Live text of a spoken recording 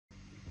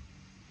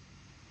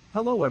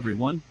Hello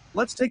everyone,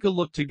 let's take a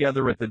look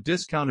together at the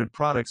discounted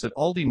products at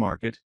Aldi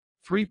Market.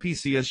 3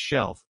 PCS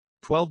shelf,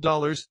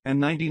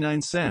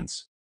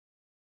 $12.99.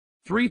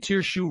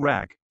 3-tier shoe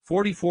rack,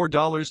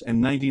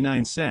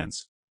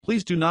 $44.99.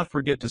 Please do not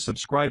forget to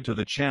subscribe to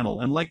the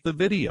channel and like the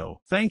video.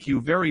 Thank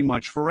you very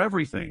much for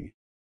everything.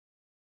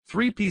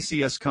 3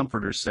 PCS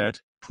comforter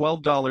set,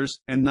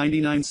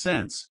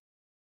 $12.99.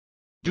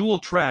 Dual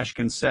trash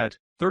can set,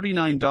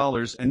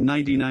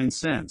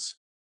 $39.99.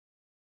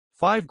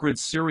 5 grid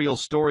cereal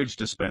storage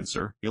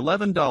dispenser,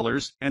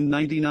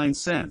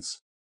 $11.99.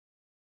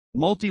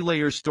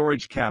 Multi-layer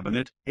storage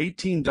cabinet,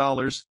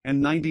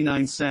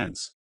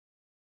 $18.99.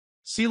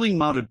 Ceiling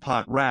mounted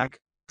pot rack,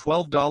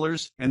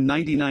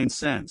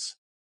 $12.99.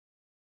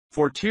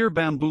 4-tier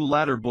bamboo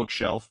ladder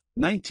bookshelf,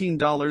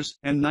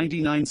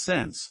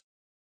 $19.99.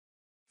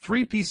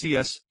 3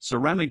 PCS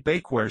ceramic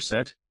bakeware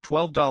set,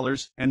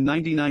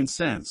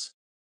 $12.99.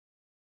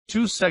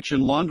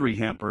 2-section laundry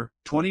hamper,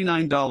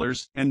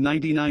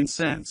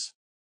 $29.99.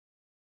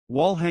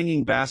 Wall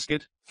hanging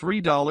basket,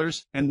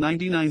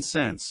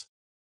 $3.99.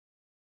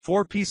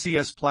 4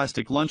 PCS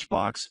plastic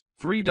lunchbox,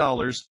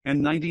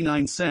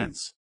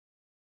 $3.99.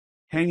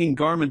 Hanging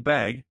garment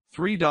bag,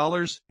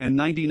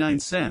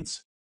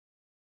 $3.99.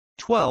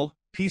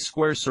 12-piece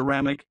square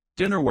ceramic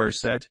dinnerware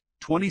set,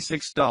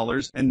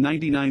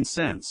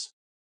 $26.99.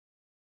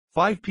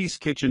 5-piece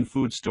kitchen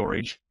food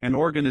storage and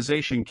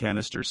organization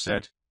canister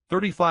set,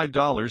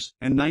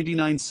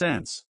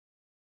 $35.99.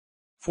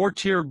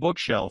 4-tier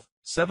bookshelf,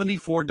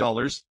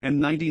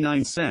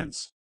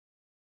 $74.99.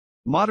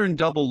 Modern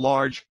double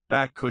large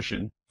back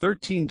cushion,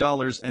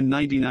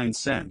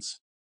 $13.99.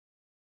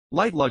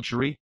 Light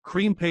luxury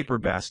cream paper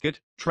basket,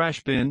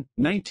 trash bin,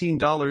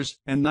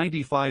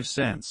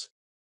 $19.95.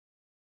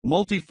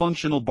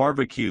 Multifunctional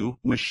barbecue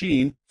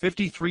machine,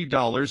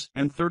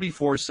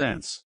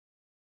 $53.34.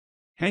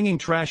 Hanging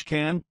trash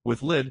can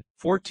with lid,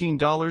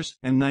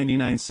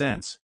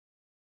 $14.99.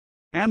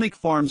 Amick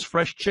Farms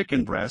fresh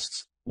chicken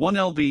breasts, 1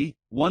 lb,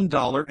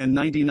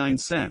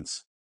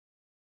 $1.99.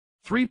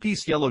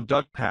 3-piece yellow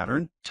duck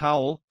pattern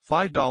towel,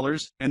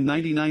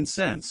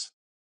 $5.99.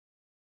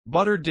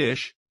 Butter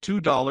dish,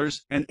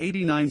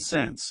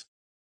 $2.89.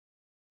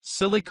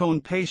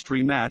 Silicone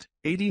pastry mat,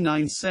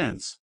 89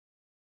 cents.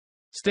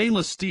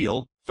 Stainless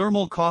steel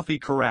thermal coffee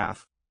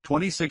carafe,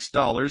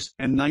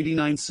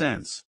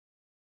 $26.99.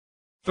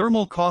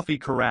 Thermal coffee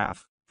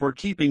carafe for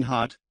keeping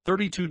hot,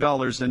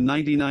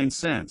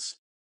 $32.99.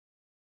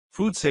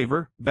 Food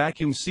Saver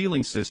vacuum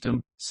sealing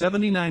system,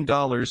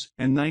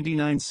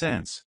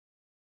 $79.99.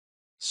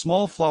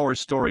 Small flour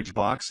storage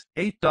box,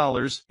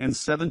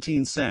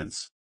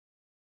 $8.17.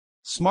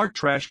 Smart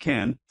trash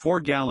can,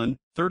 4-gallon,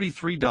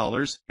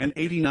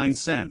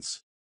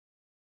 $33.89.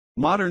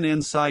 Modern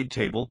inside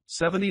table,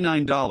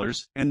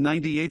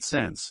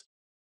 $79.98.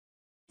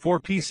 4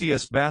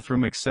 PCS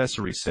bathroom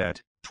accessory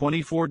set,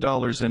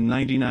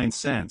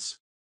 $24.99.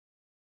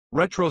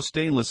 Retro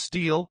stainless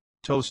steel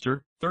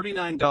toaster,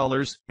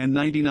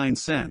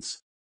 $39.99.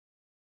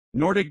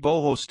 Nordic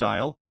boho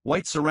style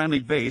white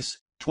ceramic vase,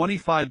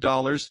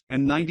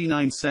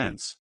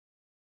 $25.99.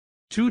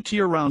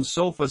 2-tier round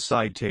sofa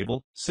side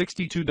table,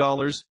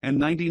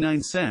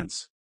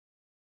 $62.99.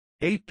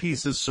 8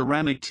 pieces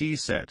ceramic tea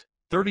set,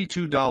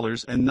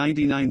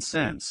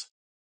 $32.99.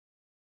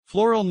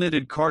 Floral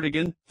knitted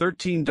cardigan,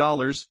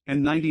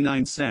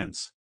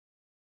 $13.99.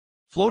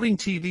 Floating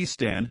TV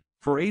stand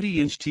for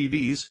 80-inch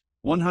TVs,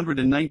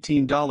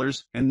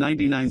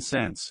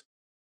 $119.99.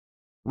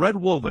 Red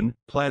woven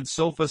plaid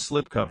sofa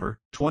slipcover,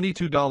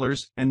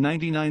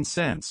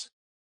 $22.99.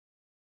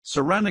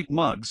 Ceramic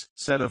mugs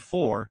set of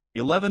 4,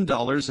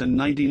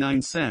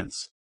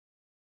 $11.99.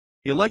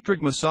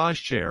 Electric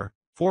massage chair,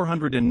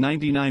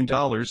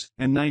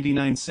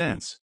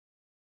 $499.99.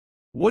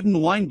 Wooden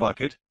wine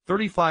bucket,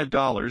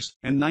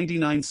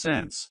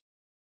 $35.99.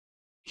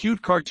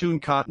 Cute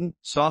cartoon cotton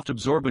soft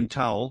absorbent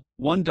towel,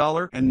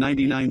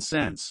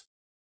 $1.99.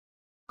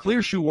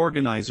 Clear shoe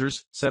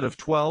organizers set of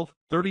 12,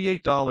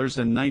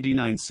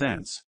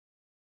 $38.99.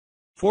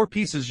 4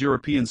 pieces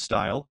European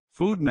style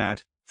food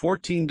mat,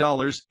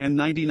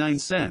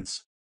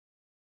 $14.99.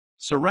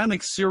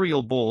 Ceramic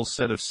cereal bowl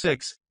set of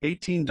 6,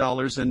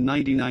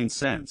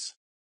 $18.99.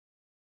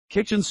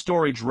 Kitchen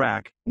storage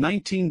rack,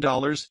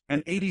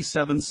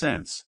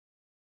 $19.87.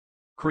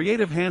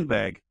 Creative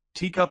handbag,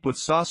 teacup with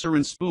saucer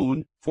and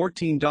spoon,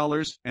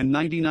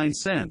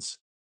 $14.99.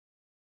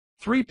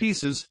 3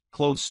 pieces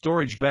clothes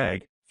storage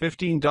bag,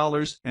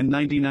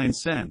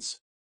 $15.99.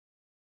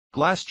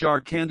 Glass jar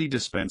candy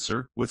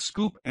dispenser with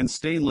scoop and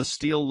stainless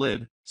steel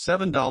lid,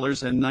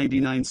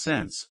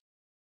 $7.99.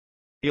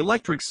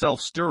 Electric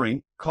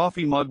self-stirring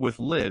coffee mug with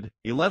lid,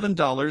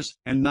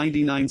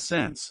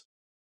 $11.99.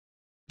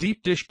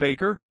 Deep dish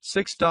baker,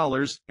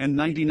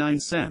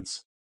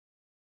 $6.99.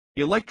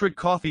 Electric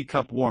coffee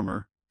cup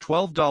warmer,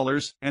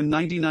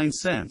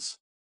 $12.99.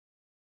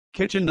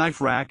 Kitchen knife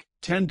rack,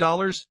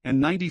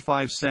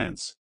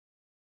 $10.95.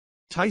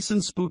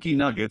 Tyson Spooky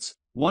Nuggets,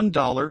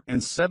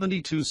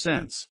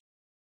 $1.72.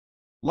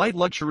 Light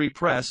luxury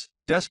press,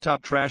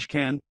 desktop trash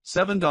can,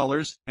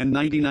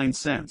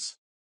 $7.99.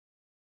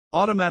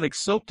 Automatic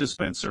soap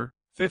dispenser,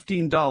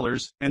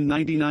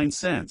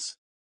 $15.99.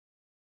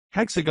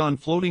 Hexagon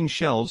floating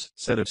shelves,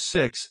 set of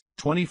 6,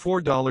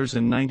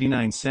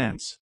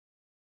 $24.99.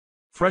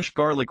 Fresh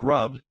garlic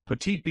rubbed,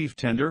 petite beef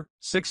tender,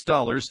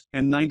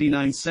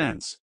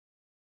 $6.99.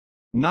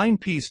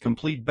 9-piece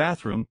complete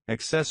bathroom,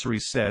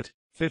 accessories set,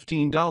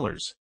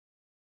 $15.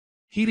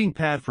 Heating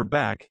pad for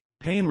back,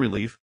 pain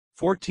relief,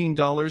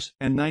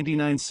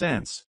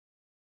 $14.99.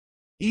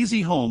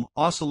 Easy Home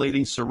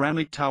oscillating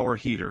ceramic tower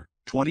heater,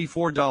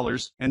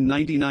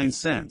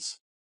 $24.99.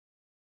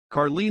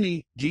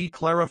 Carlini ghee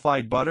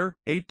clarified butter,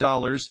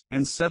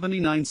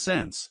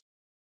 $8.79.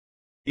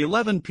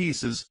 11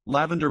 pieces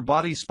lavender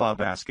body spa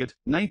basket,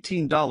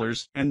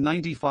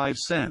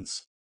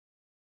 $19.95.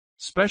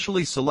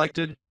 Specially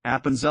selected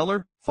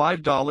Appenzeller,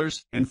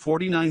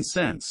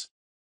 $5.49.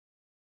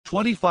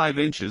 25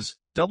 inches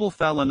double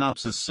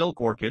Phalaenopsis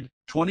silk orchid,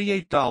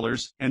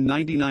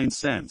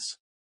 $28.99.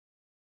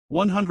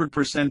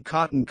 100%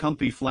 cotton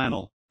comfy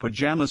flannel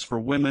pajamas for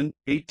women,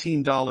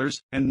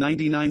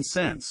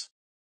 $18.99.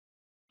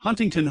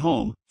 Huntington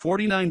Home,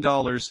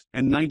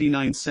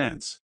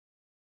 $49.99.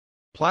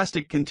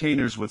 Plastic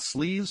containers with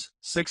sleeves,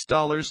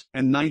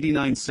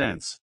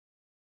 $6.99.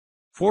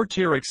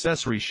 4-tier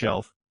accessory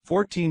shelf,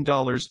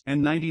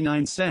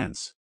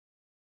 $14.99.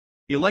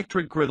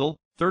 Electric griddle,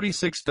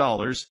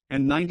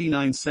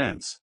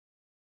 $36.99.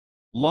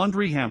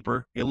 Laundry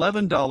hamper,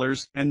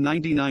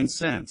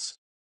 $11.99.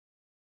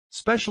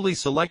 Specially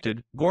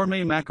selected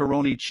gourmet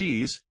macaroni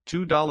cheese,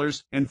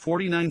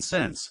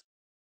 $2.49.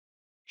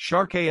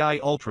 Shark AI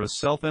Ultra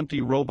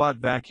self-empty robot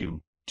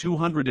vacuum,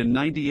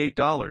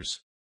 $298.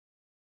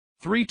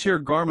 3-tier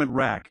garment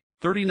rack,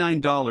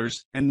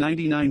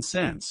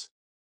 $39.99.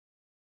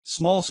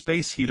 Small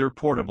space heater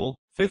portable,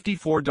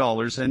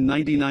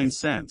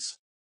 $54.99.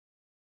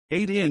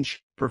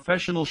 8-inch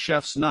professional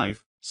chef's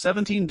knife,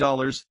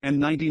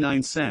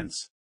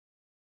 $17.99.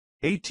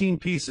 18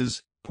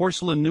 pieces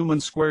porcelain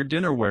Newman Square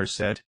dinnerware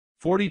set,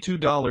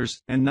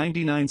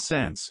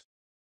 $42.99.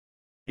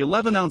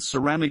 11-ounce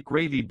ceramic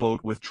gravy boat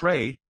with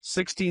tray,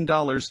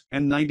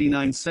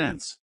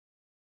 $16.99.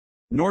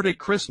 Nordic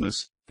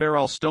Christmas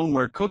Feral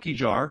stoneware cookie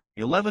jar,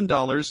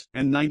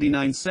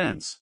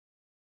 $11.99.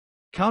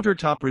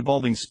 Countertop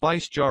revolving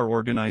spice jar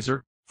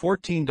organizer,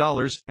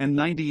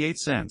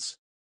 $14.98.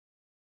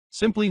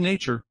 Simply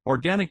Nature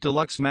organic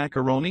deluxe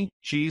macaroni,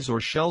 cheese or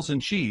shells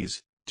and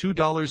cheese,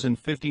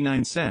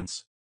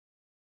 $2.59.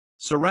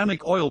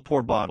 Ceramic oil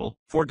pour bottle,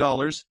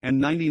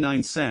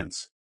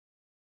 $4.99.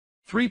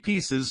 3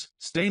 pieces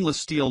stainless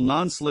steel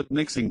non-slip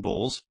mixing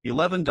bowls,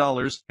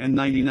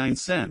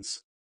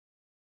 $11.99.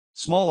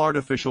 Small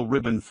artificial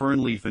ribbon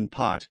fern leaf and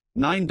pot,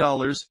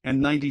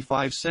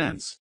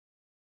 $9.95.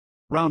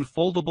 Round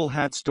foldable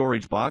hat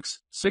storage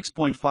box,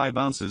 6.5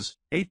 ounces,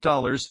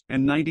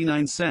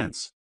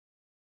 $8.99.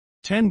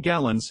 10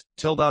 gallons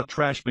tilled-out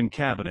trash bin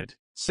cabinet,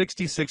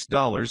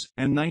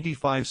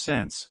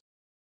 $66.95.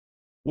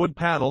 Wood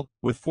paddle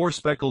with 4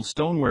 speckled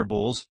stoneware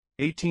bowls,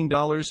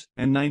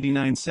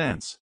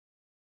 $18.99.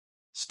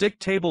 Stick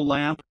table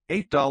lamp,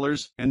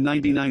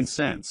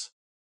 $8.99.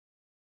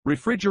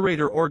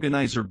 Refrigerator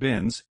organizer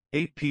bins,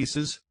 8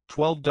 pieces,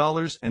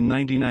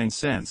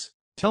 $12.99.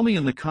 Tell me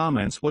in the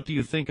comments what do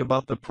you think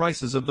about the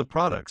prices of the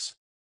products.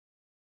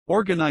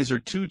 Organizer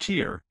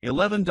 2-tier,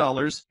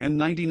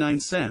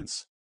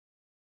 $11.99.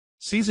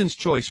 Season's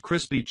Choice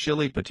crispy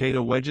chili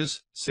potato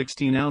wedges,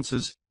 16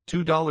 ounces,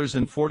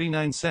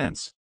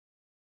 $2.49.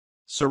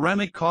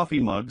 Ceramic coffee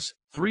mugs,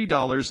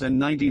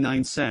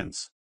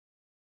 $3.99.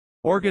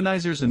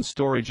 Organizers and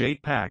storage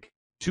 8-pack,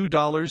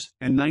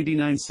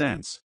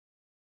 $2.99.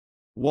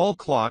 Wall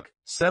clock,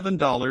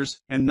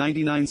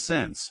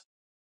 $7.99.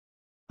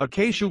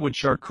 Acacia wood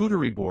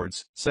charcuterie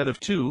boards, set of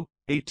 2,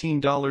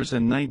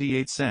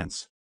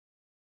 $18.98.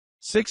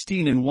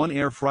 16-in-1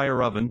 air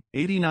fryer oven,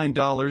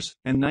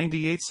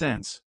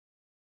 $89.98.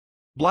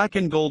 Black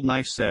and gold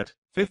knife set,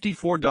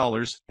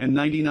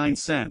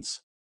 $54.99.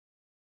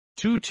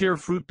 2-tier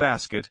fruit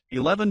basket,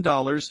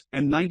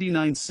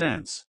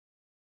 $11.99.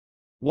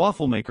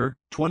 Waffle maker,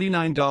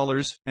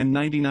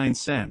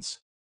 $29.99.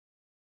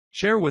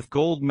 Chair with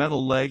gold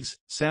metal legs,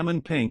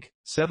 salmon pink,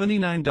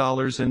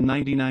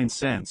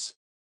 $79.99.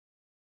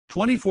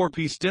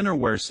 24-piece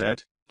dinnerware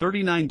set,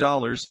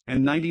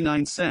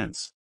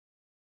 $39.99.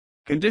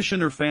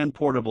 Conditioner fan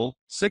portable,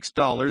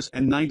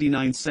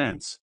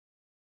 $6.99.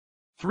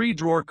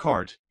 3-drawer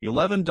cart,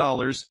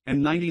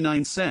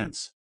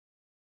 $11.99.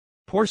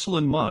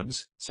 Porcelain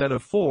mugs, set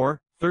of 4,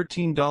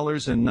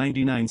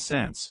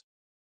 $13.99.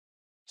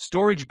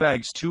 Storage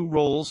bags 2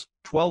 rolls,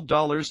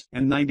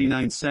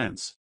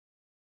 $12.99.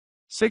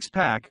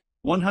 6-pack,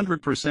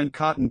 100%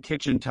 cotton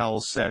kitchen towel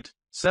set,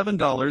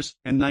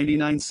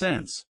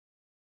 $7.99.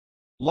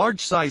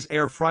 Large size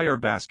air fryer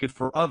basket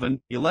for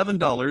oven,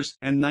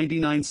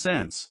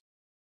 $11.99.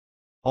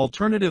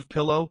 Alternative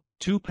pillow,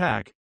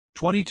 2-pack,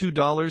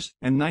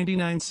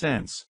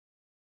 $22.99.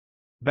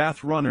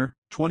 Bath runner,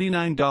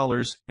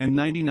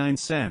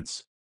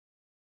 $29.99.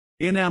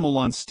 Enamel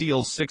on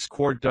steel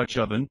 6-quart Dutch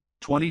oven,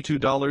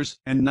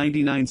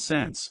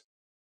 $22.99.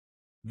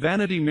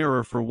 Vanity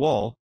mirror for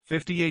wall,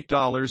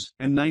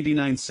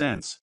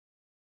 $58.99.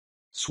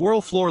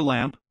 Swirl floor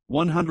lamp,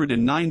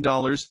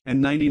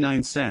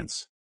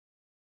 $109.99.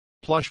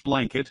 Plush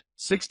blanket,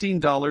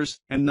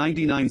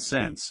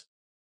 $16.99.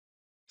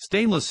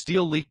 Stainless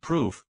steel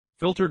leak-proof,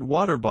 filtered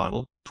water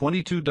bottle,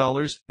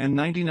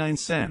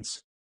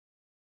 $22.99.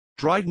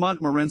 Dried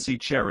Montmorency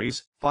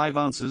cherries, 5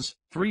 ounces,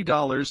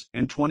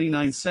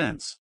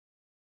 $3.29.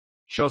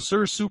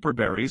 Chaucer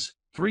superberries,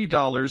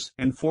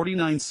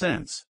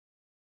 $3.49.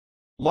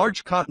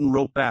 Large cotton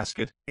rope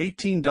basket,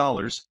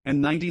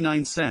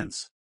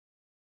 $18.99.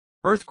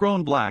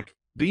 Earth-grown black,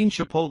 bean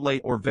chipotle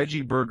or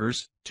veggie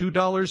burgers,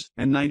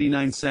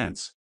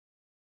 $2.99.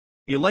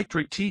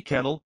 Electric tea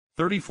kettle,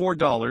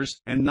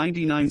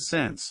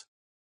 $34.99.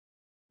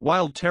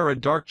 Wild Terra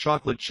dark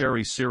chocolate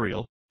cherry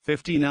cereal,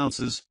 15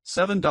 ounces,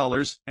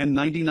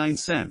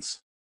 $7.99.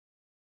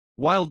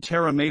 Wild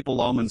Terra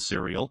maple almond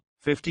cereal,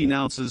 15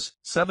 ounces,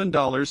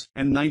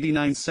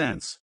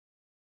 $7.99.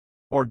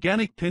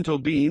 Organic pinto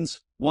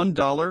beans,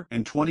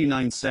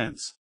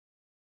 $1.29.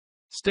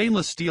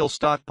 Stainless steel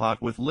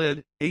stockpot with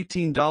lid,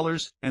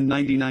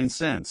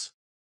 $18.99.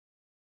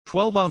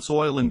 12-ounce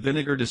oil and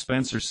vinegar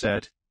dispenser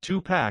set,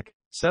 2-pack,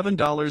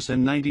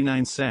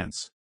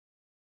 $7.99.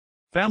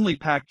 Family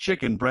pack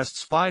chicken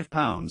breasts 5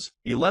 pounds,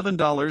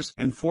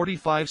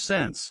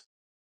 $11.45.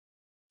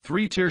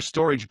 3-tier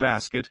storage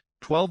basket,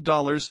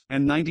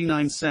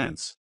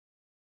 $12.99.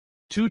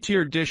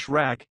 2-tier dish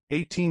rack,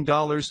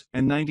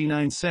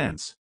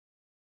 $18.99.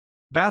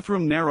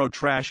 Bathroom narrow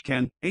trash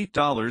can,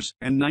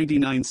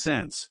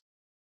 $8.99.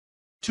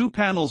 2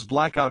 panels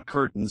blackout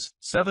curtains,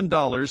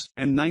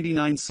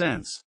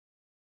 $7.99.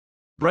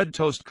 Bread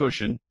toast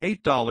cushion,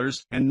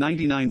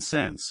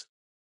 $8.99.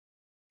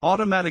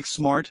 Automatic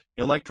smart,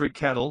 electric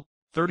kettle,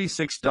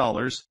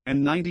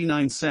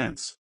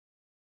 $36.99.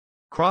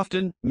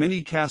 Crofton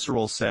mini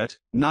casserole set,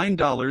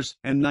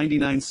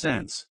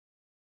 $9.99.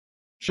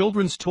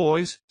 Children's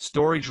toys,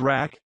 storage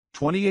rack,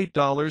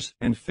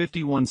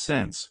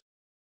 $28.51.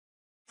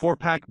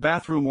 4-pack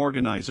bathroom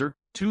organizer,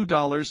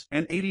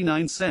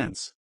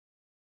 $2.89.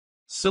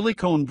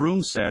 Silicone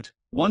broom set,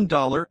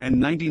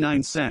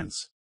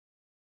 $1.99.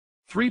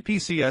 3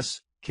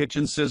 PCS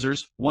kitchen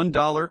scissors,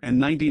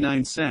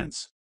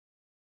 $1.99.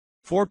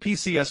 4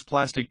 PCS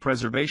plastic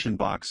preservation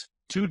box,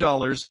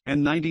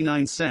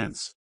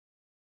 $2.99.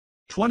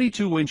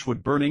 22-inch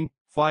wood burning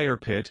fire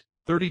pit,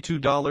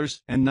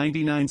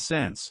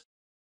 $32.99.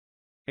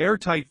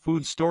 Airtight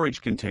food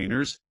storage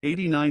containers,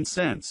 89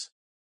 cents.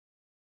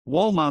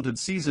 Wall-mounted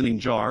seasoning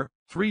jar,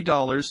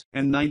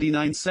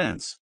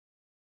 $3.99.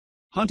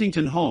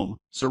 Huntington Home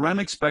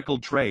ceramic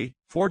speckled tray,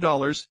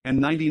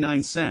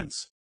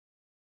 $4.99.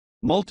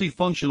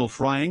 Multifunctional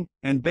frying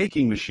and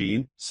baking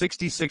machine,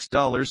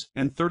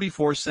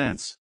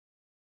 $66.34.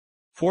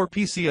 4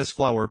 PCS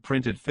flour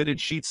printed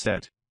fitted sheet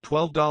set,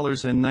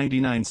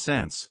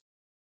 $12.99.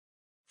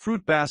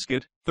 Fruit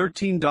basket,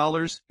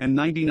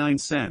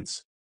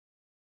 $13.99.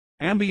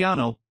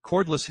 Ambiano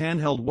cordless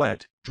handheld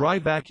wet, dry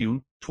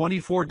vacuum,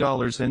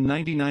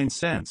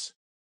 $24.99.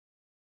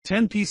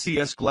 10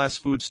 PCS glass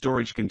food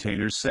storage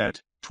containers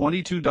set,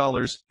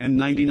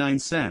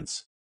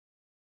 $22.99.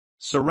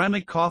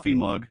 Ceramic coffee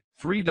mug,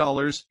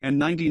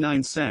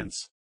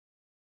 $3.99.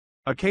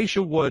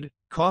 Acacia wood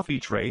coffee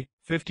tray,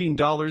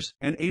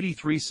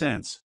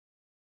 $15.83.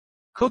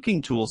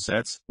 Cooking tool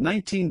sets,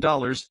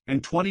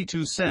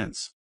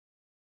 $19.22.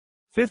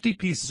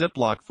 50-piece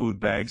Ziploc food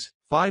bags,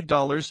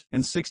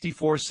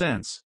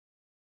 $5.64.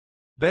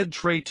 Bed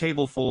tray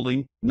table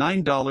folding,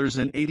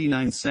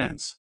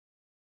 $9.89.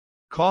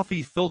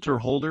 Coffee filter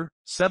holder,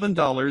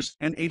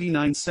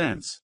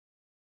 $7.89.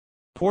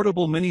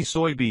 Portable mini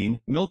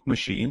soybean milk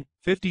machine,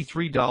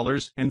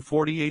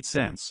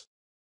 $53.48.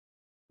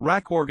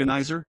 Rack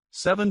organizer,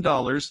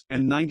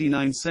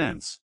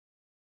 $7.99.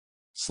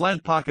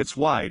 Slant pockets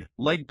wide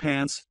leg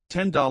pants,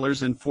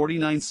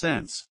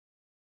 $10.49.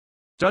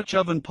 Dutch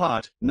oven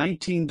pot,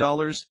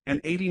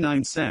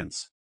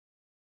 $19.89.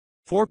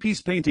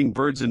 4-piece painting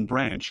birds and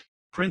branch,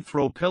 print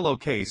throw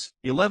pillowcase,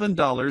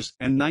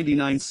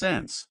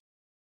 $11.99.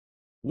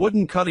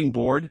 Wooden cutting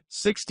board,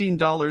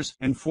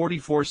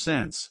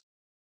 $16.44.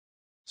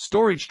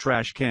 Storage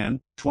trash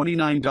can,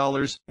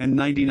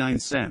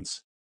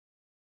 $29.99.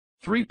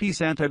 3-piece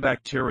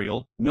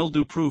antibacterial,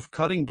 mildew-proof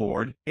cutting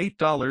board,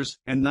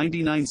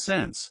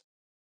 $8.99.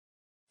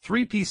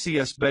 3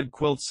 PCS bed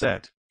quilt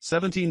set,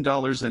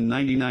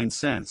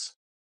 $17.99.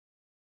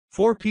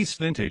 4-piece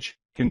vintage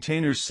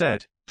container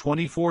set,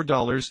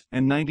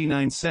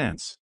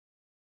 $24.99.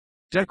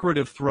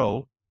 Decorative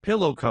throw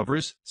pillow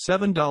covers,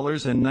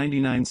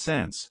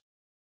 $7.99.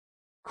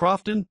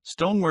 Crofton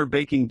stoneware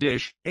baking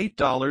dish,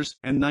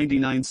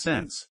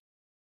 $8.99.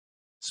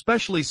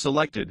 Specially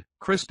selected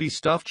crispy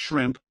stuffed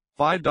shrimp,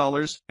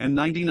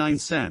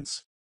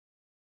 $5.99.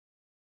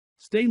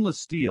 Stainless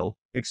steel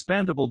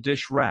expandable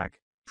dish rack,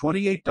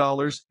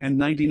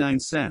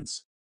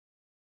 $28.99.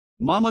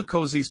 Mama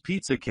Cosey's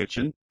Pizza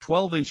Kitchen,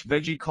 12-inch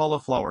veggie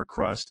cauliflower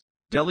crust,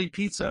 deli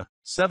pizza,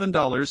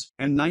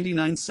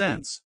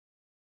 $7.99.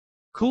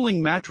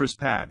 Cooling mattress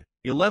pad,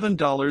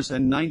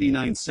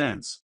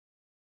 $11.99.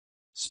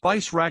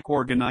 Spice rack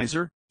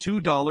organizer,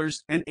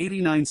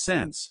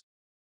 $2.89.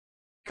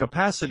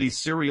 Capacity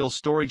cereal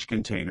storage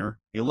container,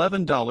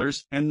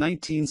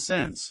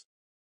 $11.19.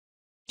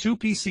 2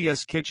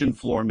 PCS kitchen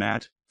floor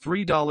mat,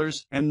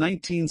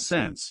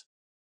 $3.19.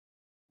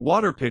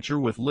 Water pitcher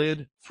with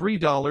lid,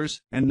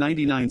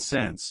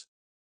 $3.99.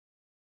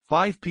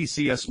 5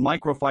 PCS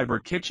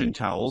microfiber kitchen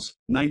towels,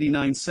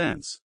 99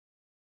 cents.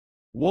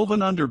 Woven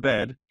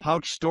underbed,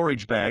 pouch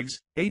storage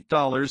bags,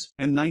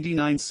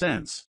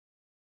 $8.99.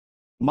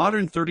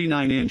 Modern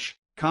 39-inch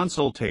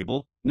console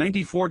table,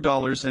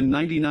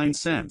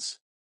 $94.99.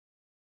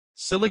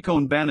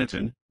 Silicone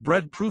Banneton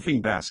bread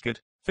proofing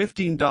basket,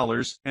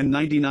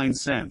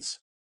 $15.99.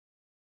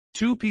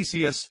 2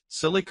 PCS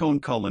silicone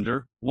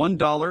colander,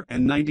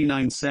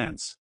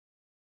 $1.99.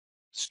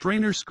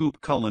 Strainer scoop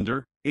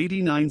colander,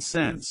 89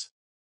 cents.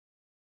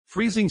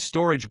 Freezing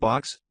storage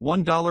box,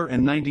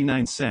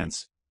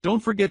 $1.99.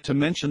 Don't forget to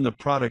mention the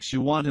products you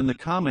want in the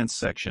comments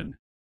section.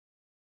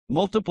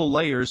 Multiple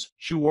layers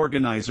shoe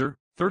organizer,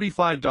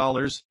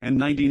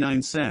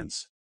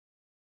 $35.99.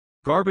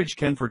 Garbage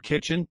can for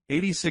kitchen,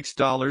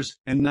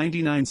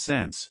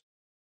 $86.99.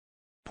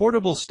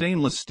 Portable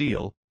stainless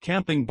steel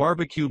camping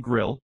barbecue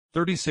grill,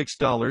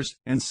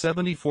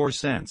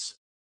 $36.74.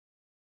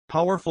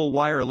 Powerful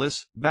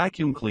wireless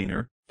vacuum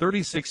cleaner,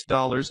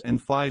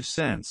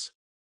 $36.05.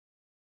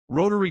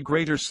 Rotary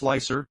grater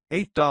slicer,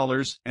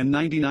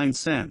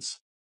 $8.99.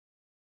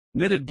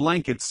 Knitted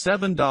blanket,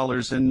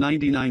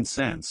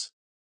 $7.99.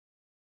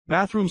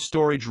 Bathroom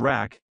storage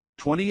rack,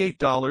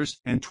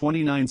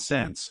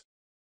 $28.29.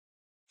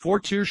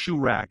 4-tier shoe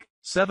rack,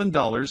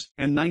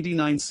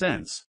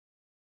 $7.99.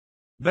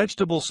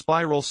 Vegetable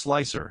spiral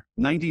slicer,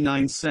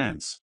 99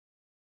 cents.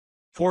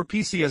 4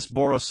 PCS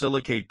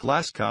borosilicate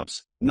glass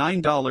cups,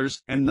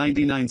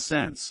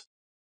 $9.99.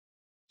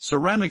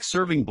 Ceramic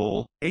serving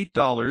bowl,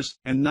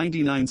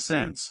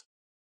 $8.99.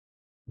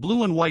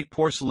 Blue and white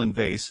porcelain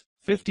vase,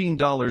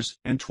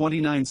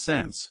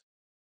 $15.29.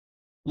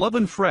 Love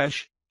and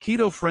Fresh,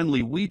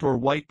 keto-friendly wheat or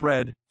white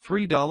bread,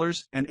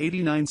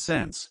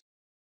 $3.89.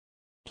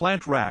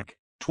 Plant rack,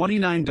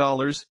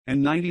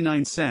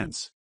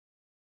 $29.99.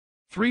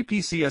 3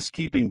 PCS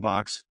keeping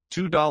box,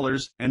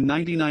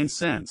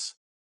 $2.99.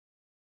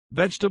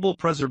 Vegetable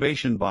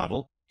preservation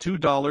bottle,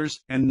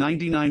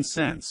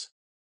 $2.99.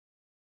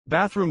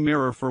 Bathroom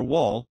mirror for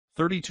wall,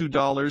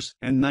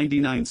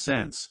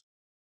 $32.99.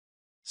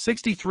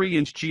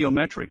 63-inch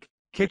geometric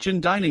kitchen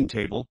dining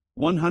table,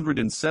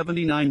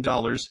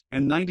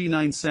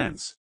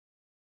 $179.99.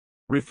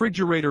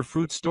 Refrigerator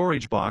fruit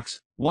storage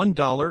box,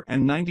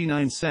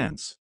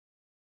 $1.99.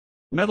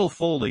 Metal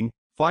folding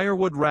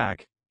firewood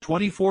rack,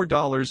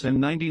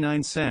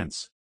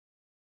 $24.99.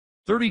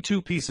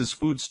 32 pieces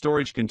food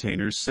storage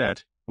containers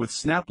set with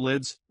snap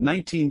lids,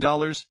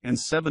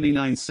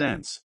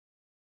 $19.79.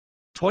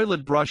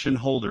 Toilet brush and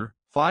holder,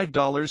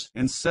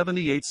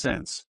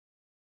 $5.78.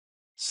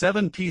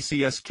 7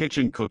 PCS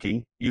kitchen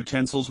cooking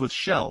utensils with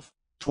shelf,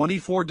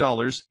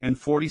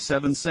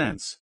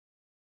 $24.47.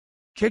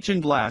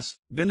 Kitchen glass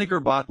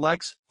vinegar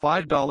bottlex,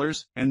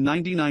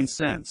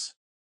 $5.99.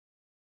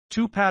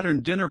 2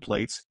 patterned dinner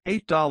plates,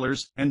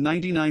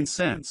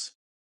 $8.99.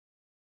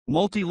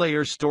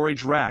 Multi-layer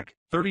storage rack,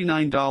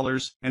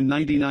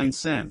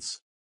 $39.99.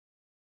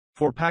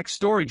 4-pack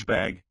storage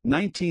bag,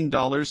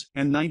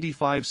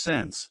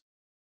 $19.95.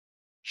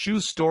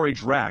 Shoes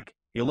storage rack,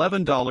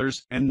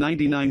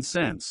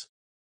 $11.99.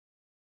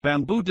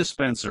 Bamboo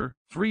dispenser,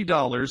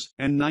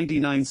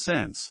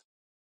 $3.99.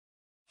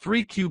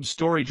 3-cube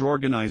storage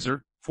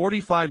organizer,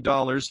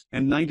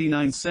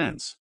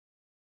 $45.99.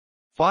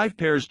 5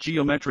 pairs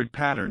geometric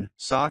pattern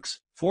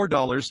socks,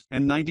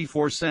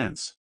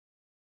 $4.94.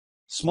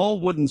 Small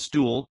wooden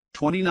stool,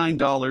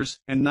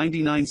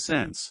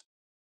 $29.99.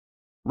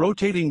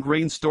 Rotating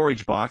grain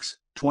storage box,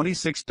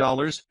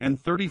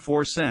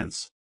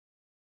 $26.34.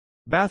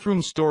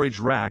 Bathroom storage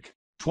rack,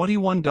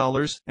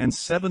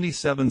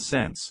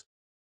 $21.77.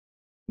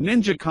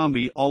 Ninja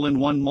Combi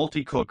all-in-one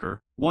multi-cooker,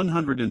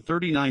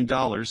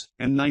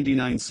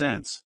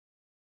 $139.99.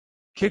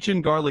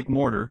 Kitchen garlic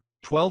mortar,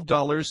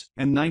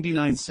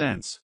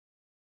 $12.99.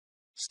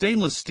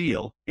 Stainless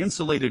steel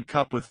insulated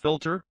cup with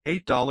filter,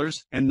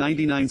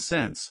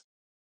 $8.99.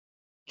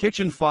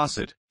 Kitchen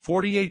faucet,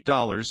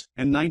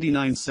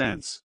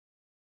 $48.99.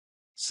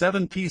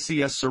 7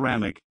 PCS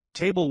ceramic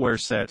tableware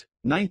set,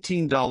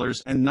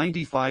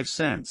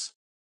 $19.95.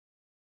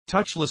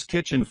 Touchless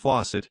kitchen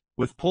faucet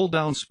with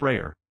pull-down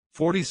sprayer,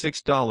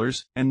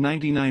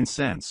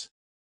 $46.99.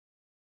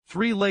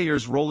 3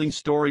 layers rolling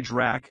storage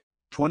rack,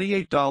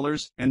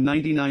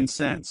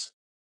 $28.99.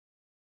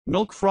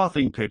 Milk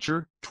frothing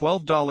pitcher,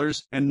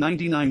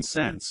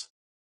 $12.99.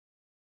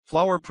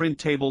 Flower print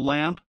table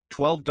lamp,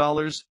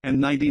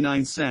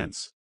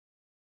 $12.99.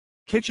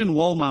 Kitchen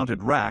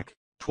wall-mounted rack,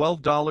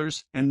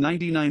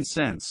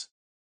 $12.99.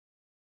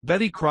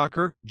 Betty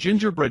Crocker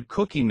gingerbread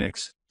cookie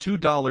mix,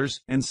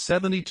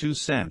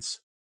 $2.72.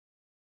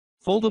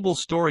 Foldable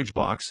storage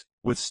box,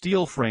 with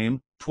steel frame,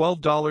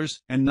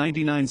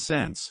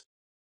 $12.99.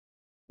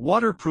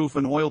 Waterproof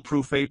and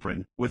oil-proof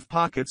apron, with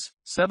pockets,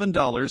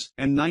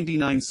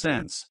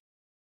 $7.99.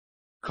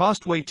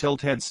 Costway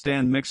tilt head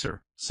stand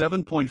mixer,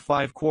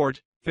 7.5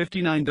 quart,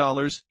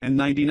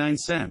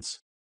 $59.99.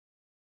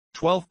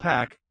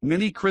 12-pack,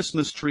 mini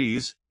Christmas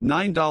trees,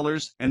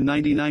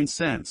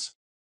 $9.99.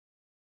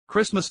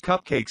 Christmas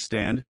cupcake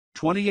stand,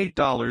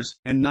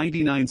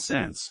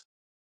 $28.99.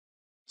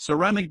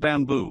 Ceramic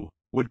bamboo,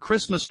 wood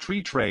Christmas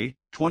tree tray,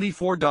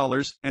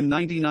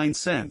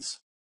 $24.99.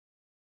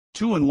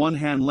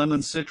 2-in-1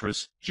 lemon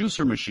citrus,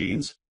 juicer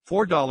machines,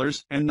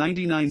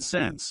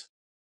 $4.99.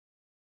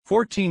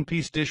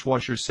 14-piece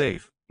dishwasher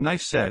safe,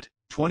 knife set,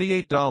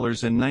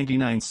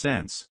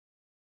 $28.99.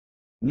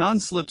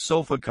 Non-slip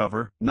sofa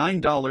cover,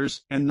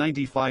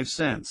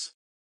 $9.95.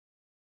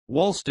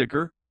 Wall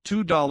sticker,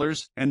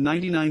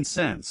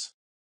 $2.99.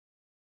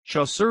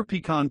 Chaucer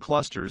pecan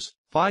clusters,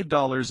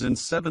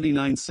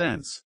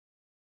 $5.79.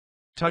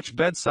 Touch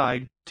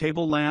bedside,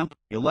 table lamp,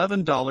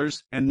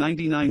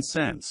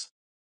 $11.99.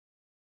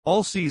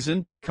 All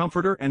season,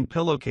 comforter and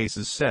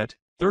pillowcases set,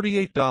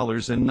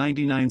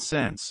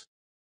 $38.99.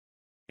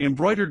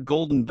 Embroidered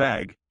golden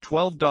bag,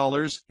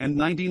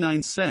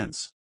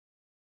 $12.99.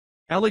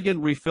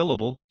 Elegant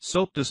refillable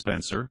soap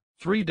dispenser,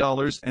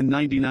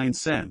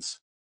 $3.99.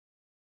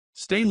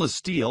 Stainless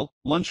steel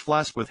lunch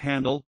flask with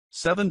handle,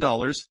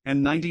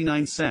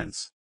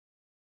 $7.99.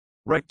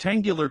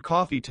 Rectangular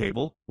coffee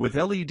table with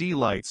LED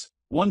lights,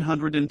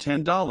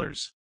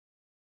 $110.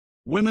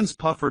 Women's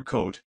puffer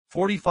coat,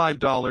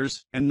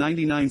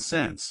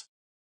 $45.99.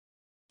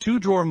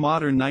 2-drawer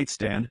modern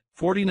nightstand,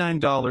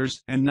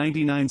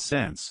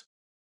 $49.99.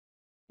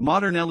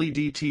 Modern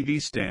LED TV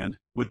stand,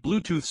 with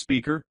Bluetooth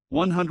speaker,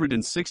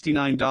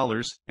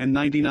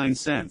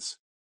 $169.99.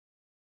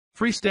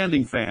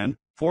 Freestanding fan,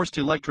 forced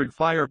electric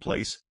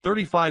fireplace,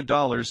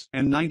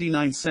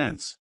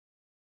 $35.99.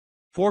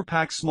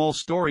 4-pack small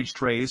storage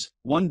trays,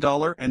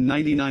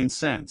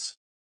 $1.99.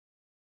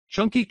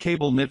 Chunky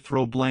cable knit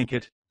throw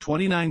blanket,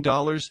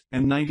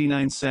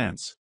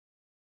 $29.99.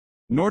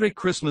 Nordic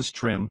Christmas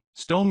trim,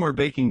 stoneware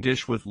baking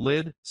dish with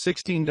lid,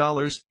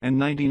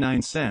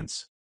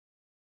 $16.99.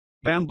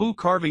 Bamboo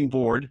carving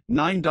board,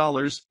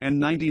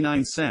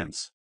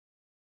 $9.99.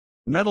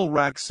 Metal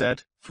rack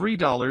set,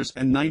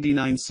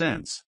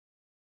 $3.99.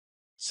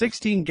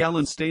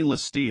 16-gallon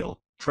stainless steel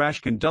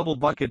trash can double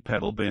bucket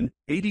pedal bin,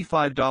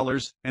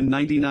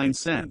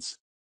 $85.99.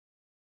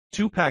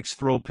 2-packs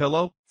throw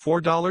pillow,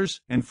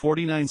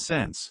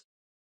 $4.49.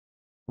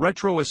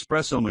 Retro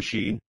espresso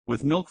machine,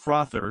 with milk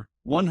frother,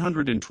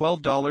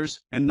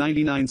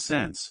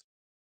 $112.99.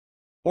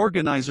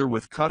 Organizer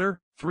with cutter,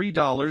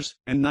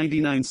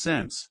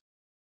 $3.99.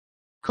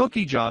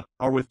 Cookie jar,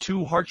 or with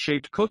 2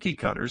 heart-shaped cookie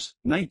cutters,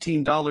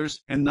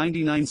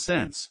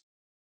 $19.99.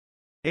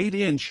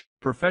 8-inch,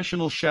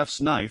 professional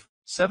chef's knife,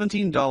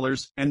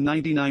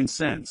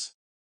 $17.99.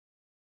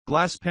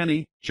 Glass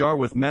penny, jar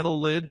with metal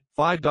lid,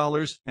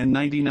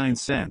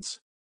 $5.99.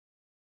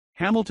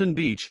 Hamilton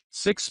Beach,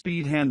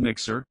 6-speed hand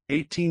mixer,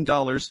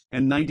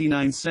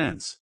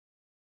 $18.99.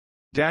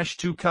 Dash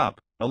 2 cup,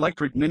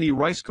 electric mini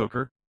rice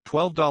cooker,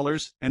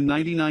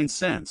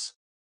 $12.99.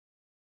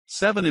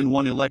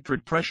 7-in-1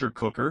 electric pressure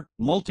cooker,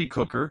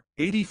 multi-cooker,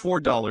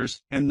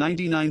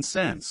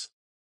 $84.99.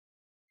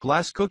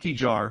 Glass cookie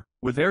jar,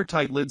 with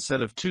airtight lid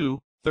set of 2,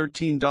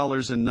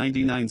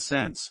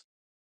 $13.99.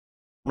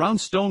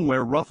 Round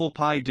stoneware ruffle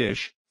pie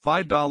dish,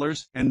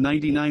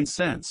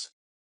 $5.99.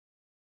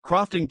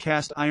 Crofton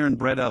cast iron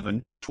bread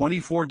oven,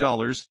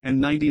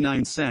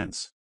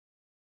 $24.99.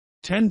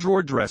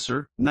 10-drawer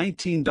dresser,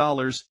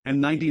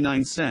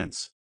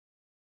 $19.99.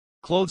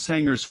 Clothes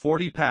hangers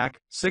 40-pack,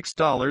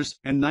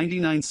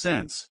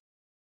 $6.99.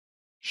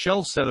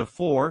 Shelf set of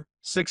 4,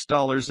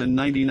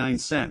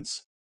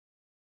 $6.99.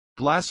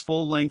 Glass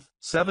full length,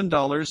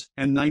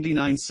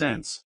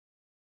 $7.99.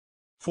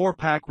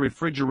 4-pack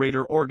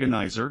refrigerator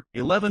organizer,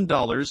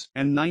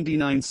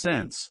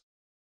 $11.99.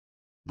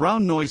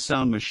 Brown noise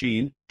sound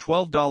machine,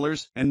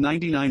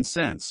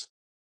 $12.99.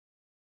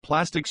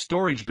 Plastic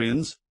storage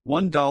bins,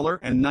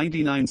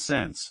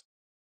 $1.99.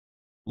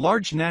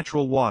 Large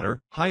natural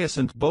water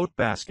hyacinth boat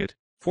basket,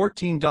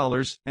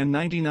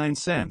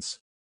 $14.99.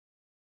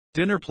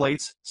 Dinner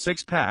plates,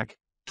 6-pack,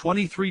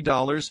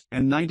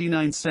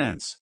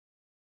 $23.99.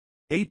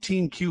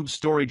 18-cube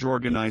storage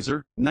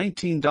organizer,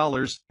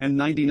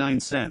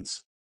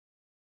 $19.99.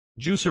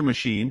 Juicer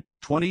machine,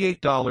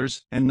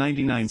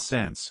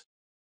 $28.99.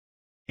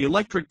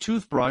 Electric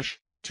toothbrush,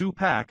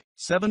 2-pack,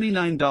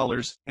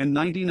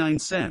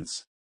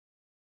 $79.99.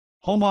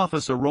 Home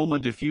office aroma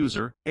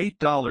diffuser,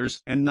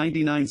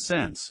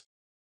 $8.99.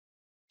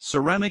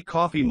 Ceramic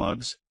coffee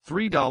mugs,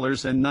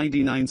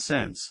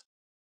 $3.99.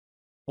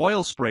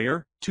 Oil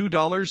sprayer,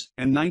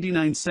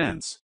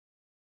 $2.99.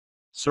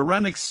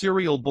 Ceramic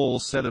cereal bowl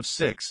set of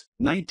 6,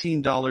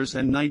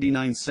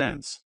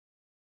 $19.99.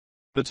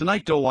 The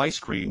Tonight Dough ice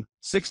cream,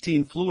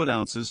 16 fluid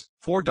ounces,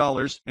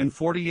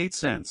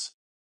 $4.48.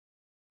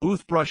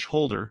 Booth brush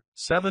holder,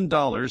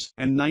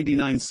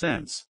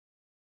 $7.99.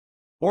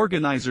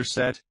 Organizer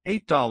set,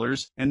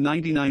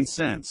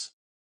 $8.99.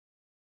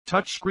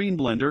 Touch screen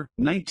blender,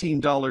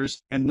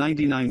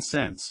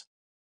 $19.99.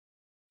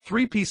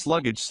 3-piece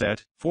luggage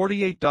set,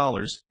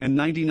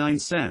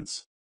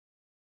 $48.99.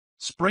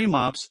 Spray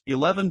mops,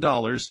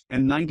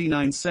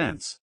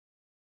 $11.99.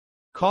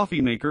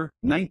 Coffee maker,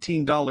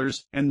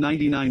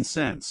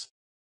 $19.99.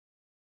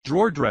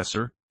 Drawer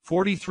dresser,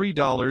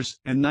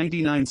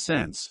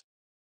 $43.99.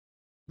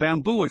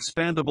 Bamboo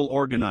expandable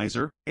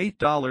organizer,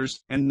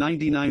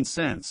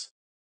 $8.99.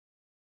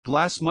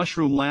 Glass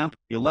mushroom lamp,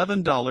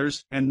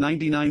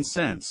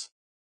 $11.99.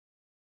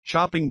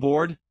 Chopping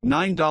board,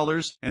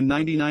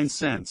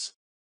 $9.99.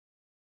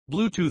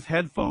 Bluetooth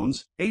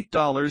headphones,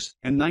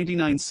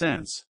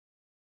 $8.99.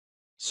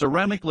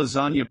 Ceramic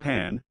lasagna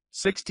pan,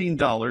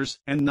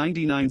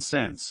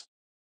 $16.99.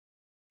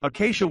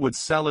 Acacia wood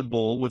salad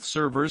bowl with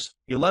servers,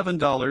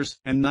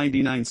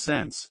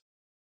 $11.99.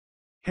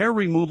 Hair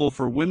removal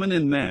for women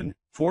and men,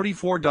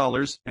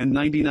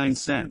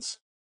 $44.99.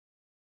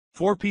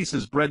 4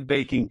 pieces bread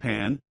baking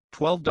pan,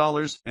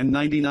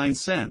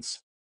 $12.99.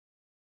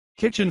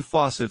 Kitchen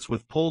faucets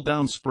with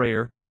pull-down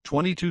sprayer,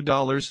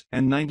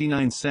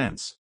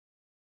 $22.99.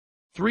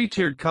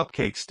 3-tiered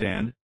cupcake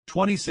stand,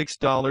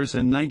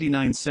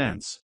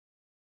 $26.99.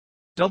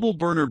 Double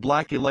burner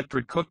black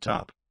electric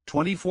cooktop,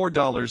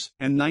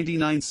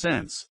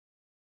 $24.99.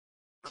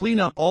 Clean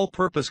up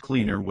all-purpose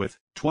cleaner with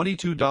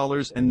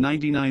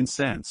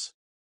 $22.99.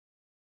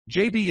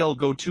 JBL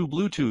Go 2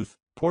 Bluetooth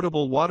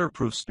portable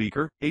waterproof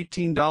speaker,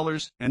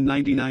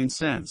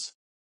 $18.99.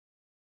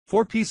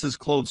 4 pieces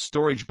clothes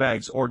storage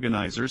bags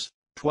organizers,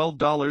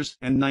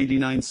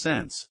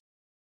 $12.99.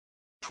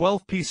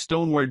 12-piece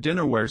stoneware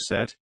dinnerware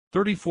set,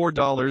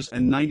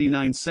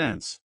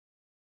 $34.99.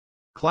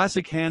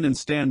 Classic hand and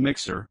stand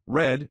mixer,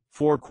 red,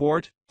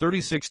 4-quart,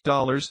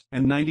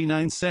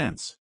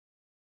 $36.99.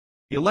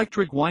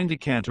 Electric wine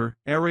decanter,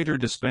 aerator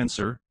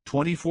dispenser,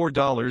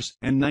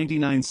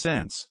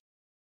 $24.99.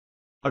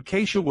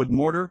 Acacia wood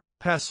mortar,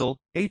 pestle,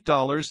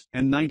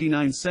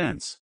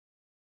 $8.99.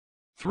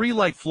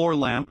 3-light floor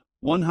lamp,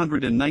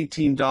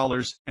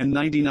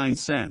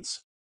 $119.99.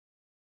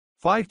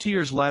 5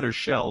 tiers ladder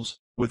shelves,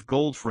 with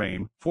gold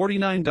frame,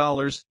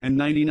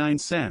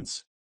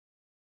 $49.99.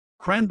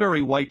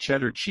 Cranberry white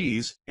cheddar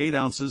cheese, 8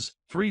 ounces,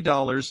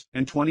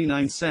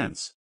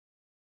 $3.29.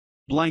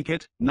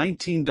 Blanket,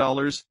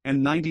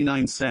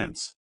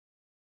 $19.99.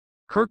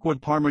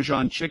 Kirkwood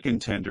Parmesan chicken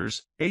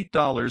tenders,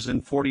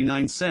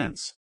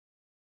 $8.49.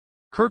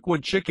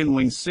 Kirkwood chicken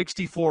wings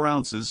 64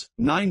 ounces,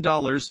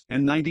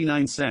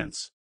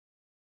 $9.99.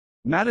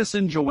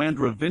 Madison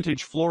Joandra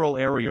vintage floral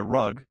area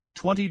rug,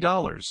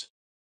 $20.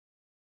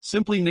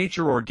 Simply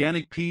Nature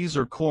organic peas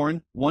or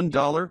corn,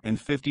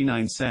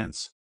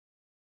 $1.59.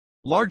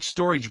 Large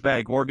storage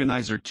bag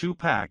organizer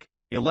 2-pack,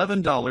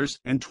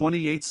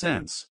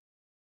 $11.28.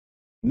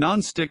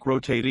 Non-stick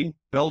rotating,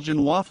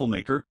 Belgian waffle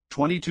maker,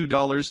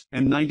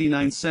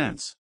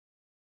 $22.99.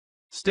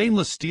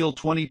 Stainless steel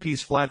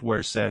 20-piece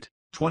flatware set,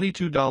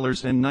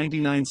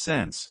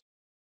 $22.99.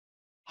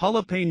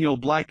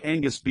 Jalapeno Black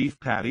Angus beef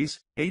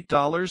patties,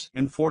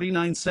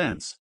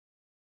 $8.49.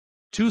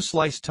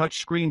 2-slice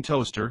touchscreen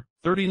toaster,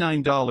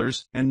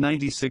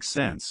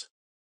 $39.96.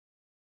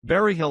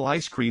 Berry Hill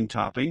ice cream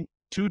topping,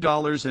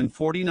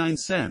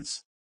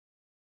 $2.49.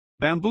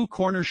 Bamboo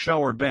corner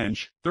shower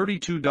bench,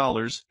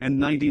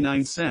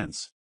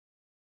 $32.99.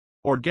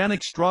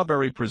 Organic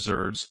strawberry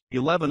preserves,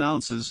 11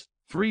 ounces,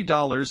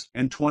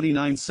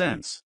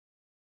 $3.29.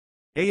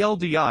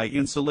 ALDI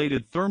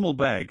insulated thermal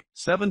bag,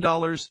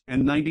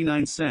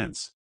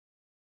 $7.99.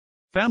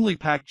 Family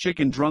pack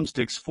chicken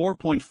drumsticks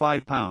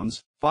 4.5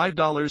 pounds,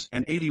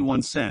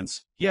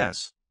 $5.81.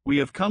 Yes, we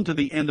have come to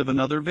the end of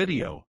another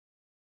video.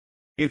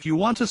 If you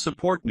want to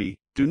support me,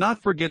 do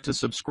not forget to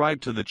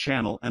subscribe to the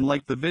channel and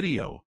like the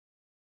video.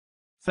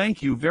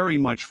 Thank you very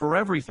much for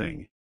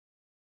everything.